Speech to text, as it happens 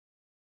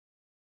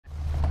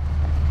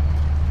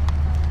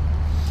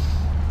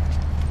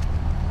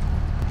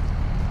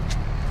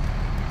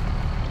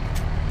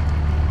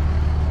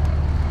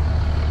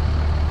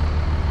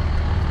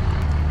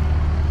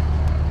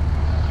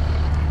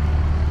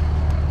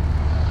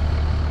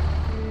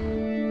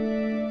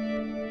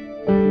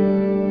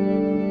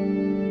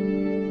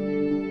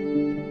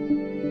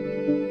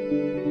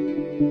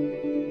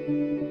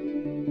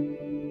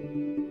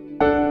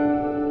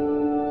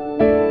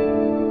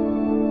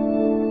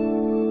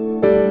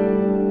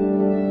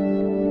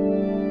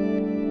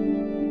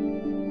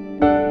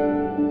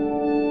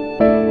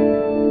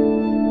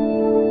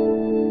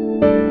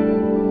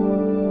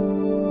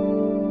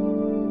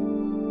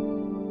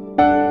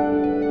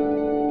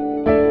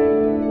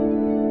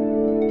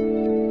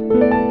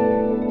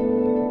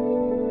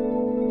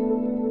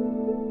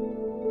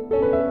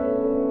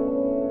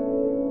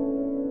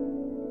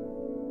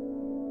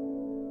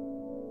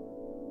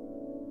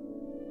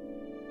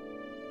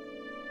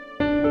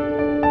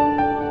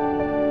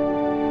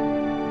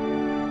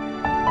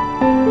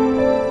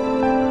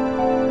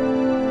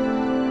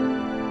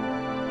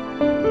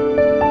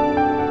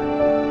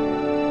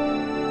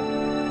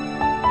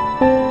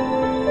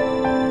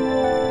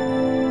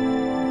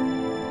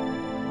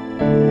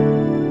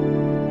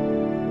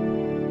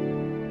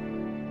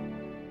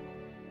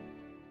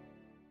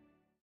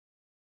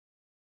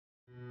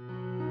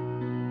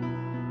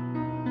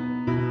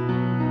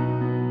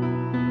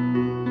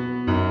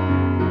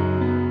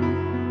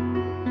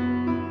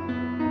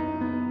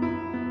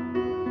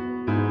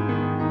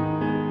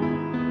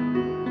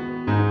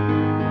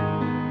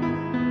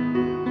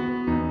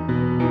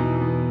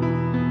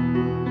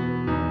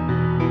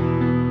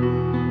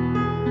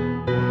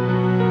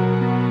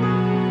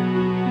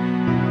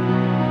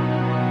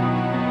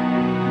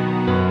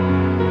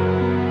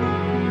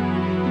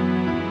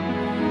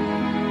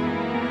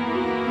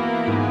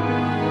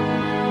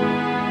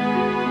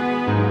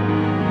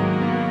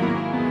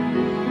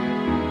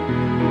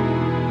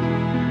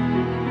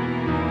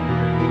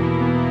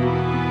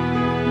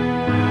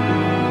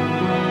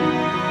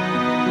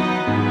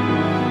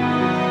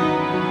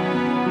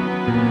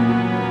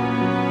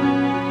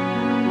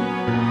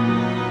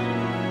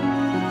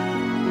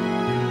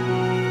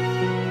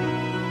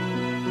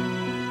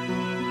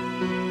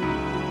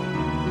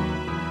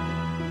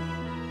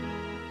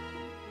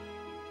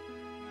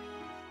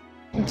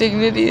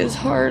dignity is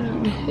hard.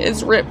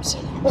 It's ripped.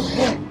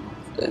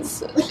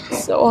 It's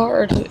so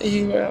hard.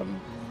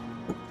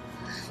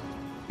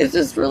 It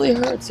just really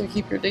hurts to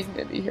keep your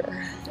dignity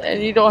here,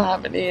 and you don't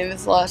have any, and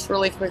it's lost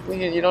really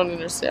quickly, and you don't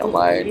understand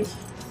why.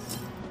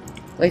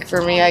 Like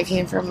for me, I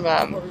came from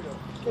an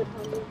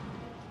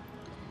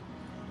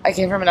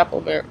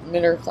upper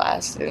middle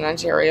class in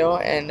Ontario,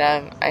 and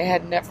I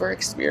had never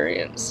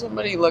experienced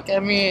somebody look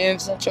at me in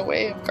such a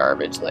way of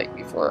garbage like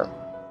before.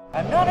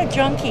 I'm not a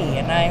junkie,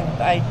 and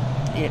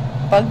it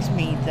bugs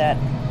me that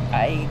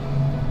I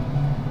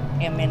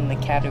am in the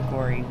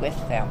category with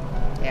them.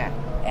 Yeah.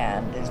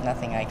 And there's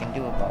nothing I can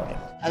do about it.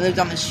 I lived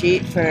on the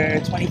street for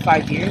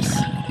 25 years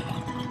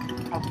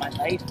of my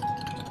life.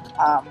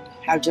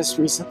 Have just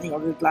recently,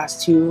 over the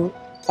last 2+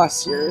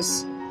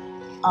 years,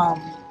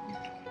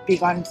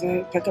 begun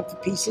to pick up the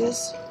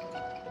pieces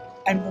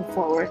and move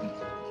forward.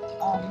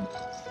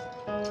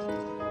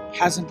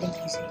 Hasn't been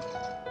easy.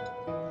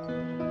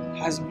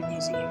 Hasn't been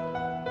easy,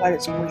 but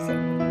it's worth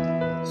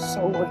it.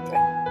 So worth it.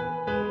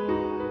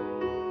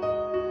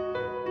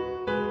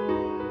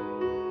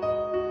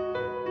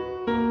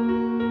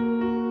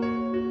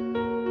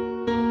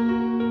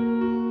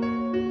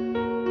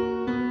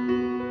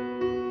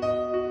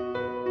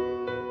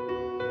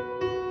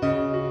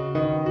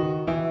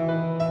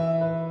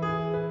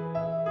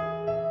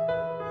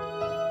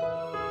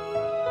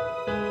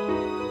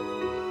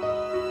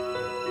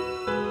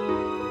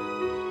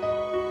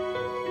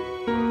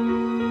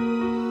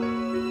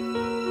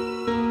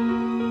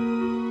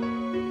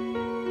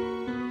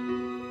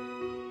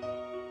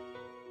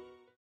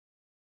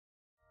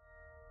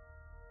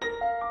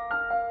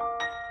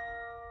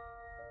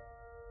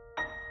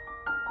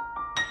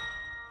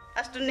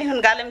 अस्टुन्नी हुन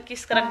गाले में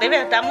किस करक देवे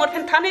त मोर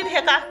फेन थाने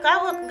रहे का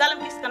हो गाले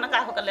में किस करना का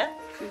हो कले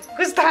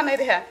कुछ थाने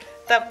रहे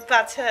तब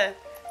पाछे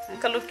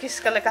कलु किस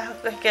कले का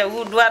कह के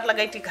उ द्वार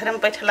लगाईती घर में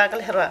बैठ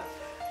लागल हेरवा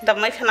तब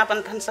मैं फेन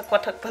अपन भनसा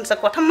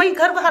कोठम मैं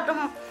घर बाहर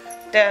हम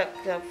ते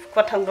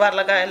कोठम द्वार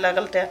लगाए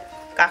लागल ते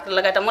काक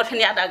लगाए त मोर फेन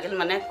याद आ गेल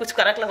माने कुछ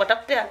करक ल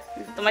बटप ते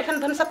तो मैं फेन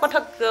भनसा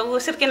कोठक उ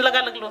सिरकिन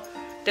लगा लगलो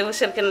ते उ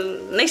सिरकिन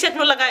नहीं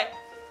सेकलो लगाए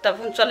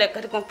तब हम चले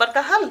घर को पर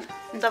का हाल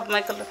तब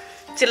मैं कल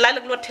चिल्लाए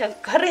लगलो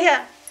घर है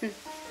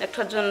एक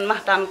जुन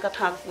महतान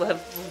कथा वह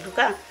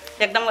दुका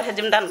एकदम वह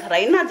जिमदान घर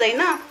आई ना जाई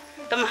ना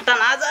तो महतान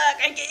आजा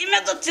कह के इमे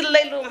तो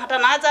चिल्लैलु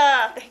महतान आजा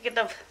कह के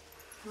तब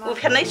वो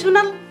फिर नहीं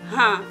सुनल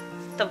हां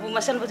तब वो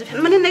मसन बुझ फिर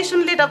मने नहीं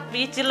सुनली तब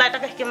बी चिल्लाटा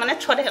कह के मने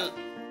छोड़ेल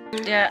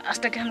ते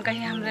अष्ट के हम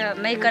कहीं हमरे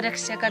नहीं करे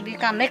से कभी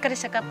काम नहीं करे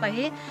से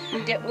कहीं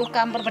ते वो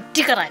काम पर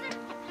बट्टी कराए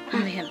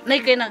नहीं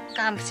कहना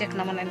काम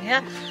सीखना मने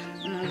है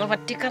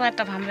बट्टी कराए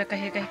तब हमरे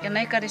कहे के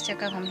नहीं करे से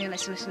कब हमरे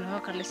नहीं हो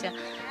कर ले से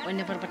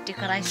ओने पर बट्टी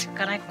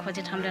कराए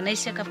खोजे हमरे नहीं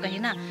से कब कहीं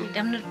ना ते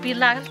हमने पीर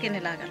लागल के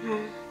नहीं लागल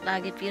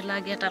लागे पीर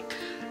लागे तब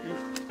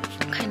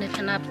खाने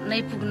फेना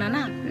नहीं पुगना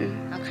ना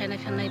खाने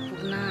फेना नहीं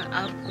पुगना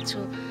और कुछ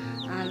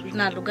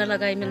ना लुगा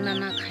लगाई मिलना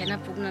ना खाना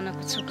पुगना ना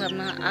कुछ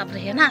करना आप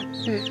रहे ना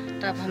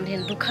तब हमरे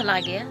दुख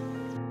लागे